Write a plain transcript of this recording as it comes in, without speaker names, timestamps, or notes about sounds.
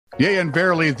Yea, and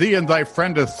verily, thee and thy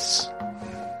friendeth,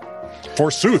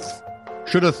 forsooth,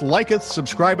 shouldeth, liketh,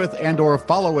 subscribeth, and or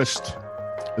followest.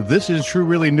 This is True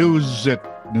Really News at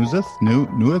Newseth?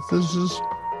 Neweth? This is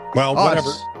well, whatever.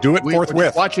 Do it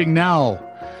forthwith. Watching now.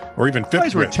 Or even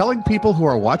fifth. We're telling people who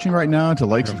are watching right now to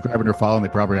like, subscribe, and or follow, and they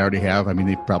probably already have. I mean,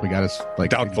 they probably got us like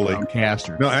doubtfully Cast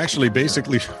or no, actually,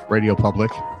 basically Radio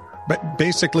Public. But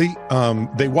basically,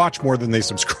 they watch more than they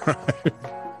subscribe.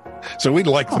 So we'd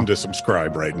like them to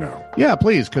subscribe right now. Yeah,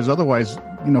 please, because otherwise,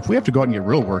 if we have to go out and get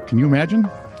real work, can you imagine?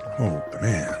 Oh,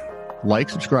 man.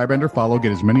 Like, subscribe, and or follow.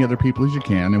 Get as many other people as you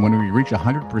can. And when we reach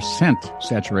 100%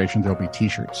 saturation, there'll be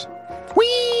T-shirts.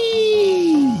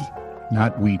 Whee!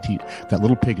 Not wee That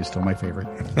little pig is still my favorite.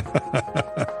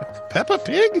 Peppa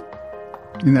Pig?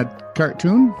 In that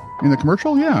cartoon? In the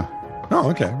commercial? Yeah.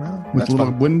 Oh, okay. Well, with the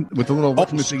little wind, with the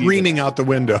little screaming out the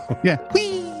window. Yeah.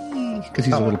 Whee! Because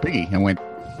he's a little piggy and went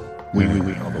wee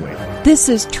all the way. This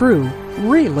is True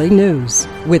Really News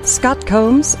with Scott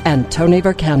Combs and Tony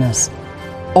Vercanis.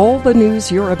 All the news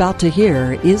you're about to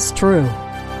hear is true,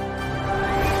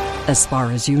 as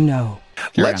far as you know.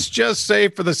 Let's just say,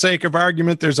 for the sake of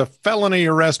argument, there's a felony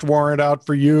arrest warrant out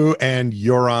for you, and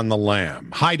you're on the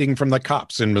lam, hiding from the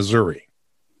cops in Missouri.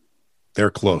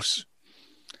 They're close.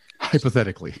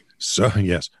 Hypothetically. So,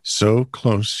 yes, so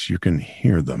close you can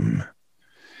hear them.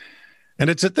 And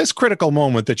it's at this critical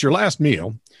moment that your last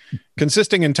meal,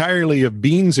 consisting entirely of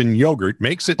beans and yogurt,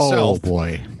 makes itself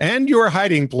and your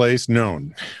hiding place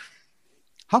known.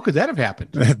 How could that have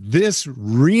happened? This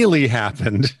really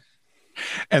happened.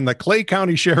 And the Clay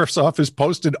County Sheriff's Office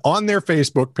posted on their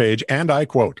Facebook page, and I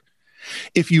quote,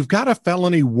 "If you've got a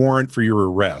felony warrant for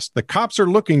your arrest, the cops are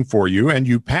looking for you, and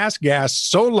you pass gas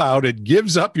so loud it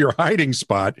gives up your hiding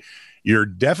spot, you're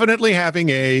definitely having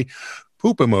a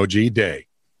poop emoji day."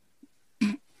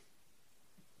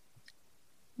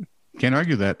 Can't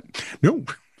argue that. No.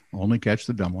 Only catch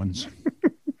the dumb ones.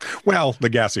 Well, the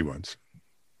gassy ones.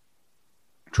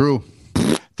 True.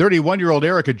 31-year-old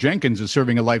Erica Jenkins is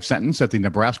serving a life sentence at the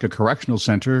Nebraska Correctional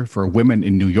Center for Women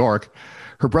in New York.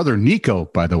 Her brother Nico,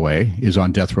 by the way, is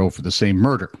on death row for the same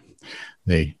murder.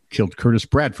 They killed Curtis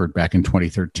Bradford back in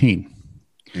 2013.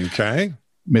 Okay.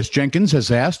 Miss Jenkins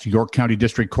has asked York County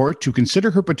District Court to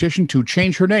consider her petition to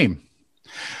change her name.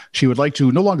 She would like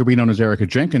to no longer be known as Erica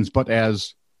Jenkins, but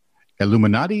as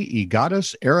Illuminati y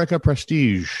Goddess Erica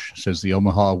Prestige, says the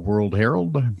Omaha World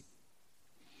Herald.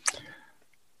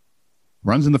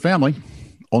 Runs in the family.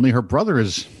 Only her brother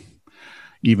is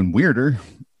even weirder.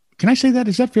 Can I say that?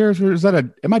 Is that fair? Or is that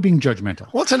am I being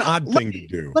judgmental? Well, it's an odd thing to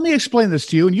do. Let me explain this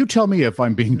to you, and you tell me if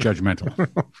I'm being judgmental.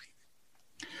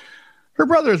 Her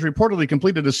brother has reportedly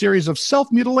completed a series of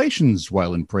self-mutilations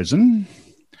while in prison.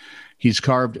 He's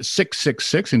carved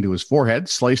 666 into his forehead,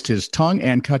 sliced his tongue,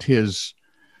 and cut his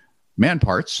man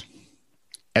parts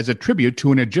as a tribute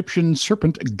to an Egyptian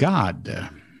serpent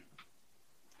god.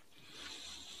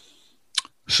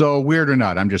 So weird or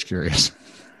not? I'm just curious.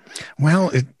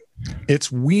 Well,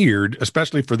 it's weird,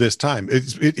 especially for this time.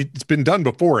 It's been done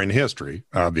before in history,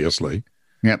 obviously.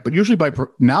 Yeah, but usually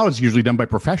now it's usually done by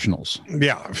professionals.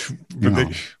 Yeah.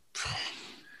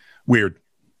 Weird.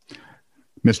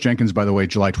 Miss Jenkins, by the way,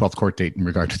 July 12th court date in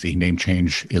regard to the name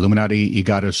change. Illuminati y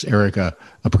Goddess Erica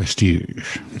a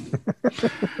Prestige.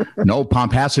 No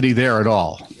pomposity there at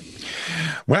all.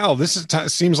 Well, this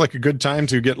seems like a good time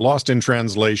to get lost in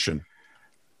translation.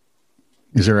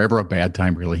 Is there ever a bad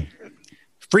time, really?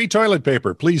 Free toilet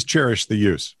paper. Please cherish the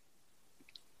use.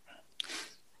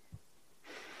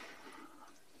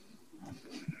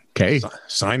 Okay.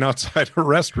 Sign outside a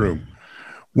restroom.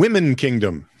 Women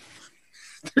Kingdom.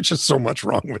 There's just so much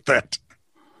wrong with that.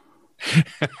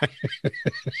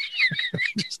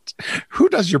 Who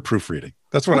does your proofreading?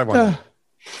 That's what I want.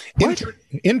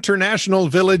 International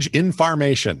Village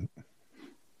Information.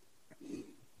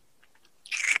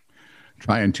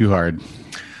 Trying too hard.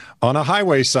 On a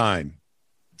highway sign.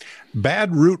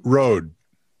 Bad Route Road.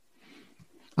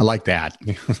 I like that.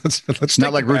 Let's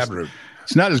not like Bad Route.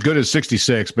 It's not as good as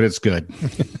 66, but it's good.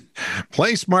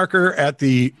 Place marker at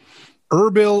the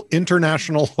Erbil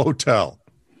International Hotel.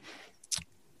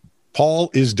 Paul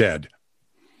is dead.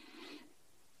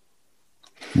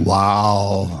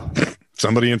 Wow.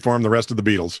 Somebody inform the rest of the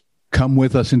Beatles. Come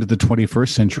with us into the 21st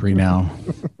century now.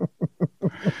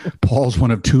 Paul's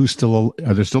one of two still.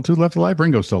 Are there still two left alive?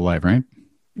 Ringo's still alive, right?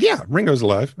 Yeah, Ringo's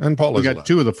alive, and Paul is alive. We got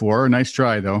two of the four. Nice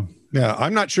try, though. Yeah,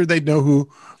 I'm not sure they'd know who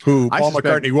Paul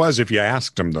McCartney was if you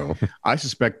asked him, though. I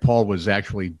suspect Paul was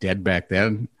actually dead back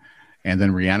then, and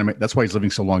then reanimated. That's why he's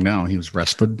living so long now. He was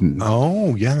rested.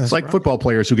 Oh, yeah, it's like football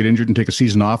players who get injured and take a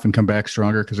season off and come back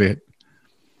stronger because they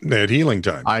At healing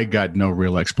time. I got no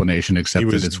real explanation except he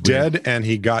was that it's dead weird. and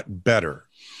he got better.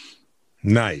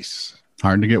 Nice.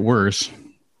 Hard to get worse.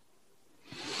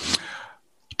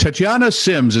 Tatiana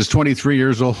Sims is 23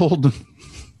 years old.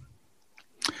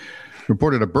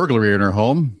 Reported a burglary in her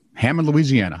home, Hammond,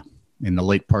 Louisiana, in the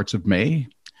late parts of May.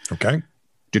 Okay.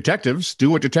 Detectives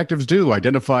do what detectives do,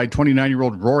 identified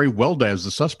 29-year-old Rory Welda as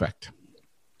the suspect.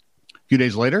 A few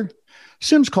days later,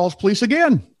 Sims calls police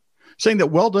again, saying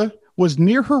that Welda was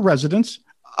near her residence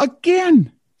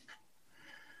again.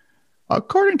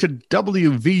 According to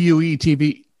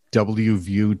WVUE-TV,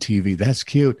 that's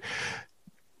cute.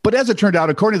 But as it turned out,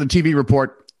 according to the TV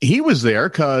report, he was there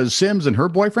because Sims and her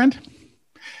boyfriend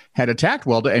had attacked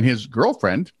Welda and his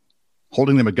girlfriend,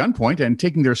 holding them at gunpoint and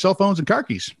taking their cell phones and car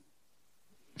keys.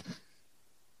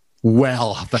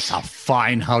 Well, that's a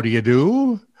fine how do you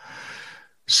do.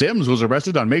 Sims was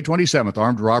arrested on May 27th,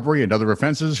 armed robbery and other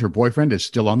offenses. Her boyfriend is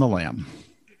still on the lam.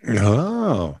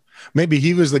 Oh, maybe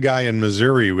he was the guy in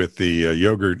Missouri with the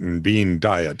yogurt and bean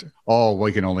diet. Oh,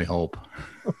 we can only hope.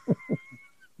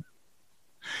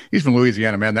 He's from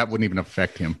Louisiana, man. That wouldn't even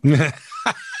affect him. He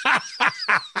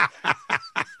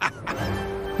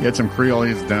had some Creole,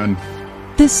 he's done.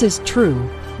 This is true,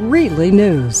 really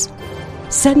news.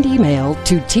 Send email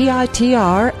to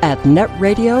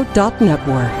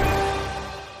TITR@netradio.network.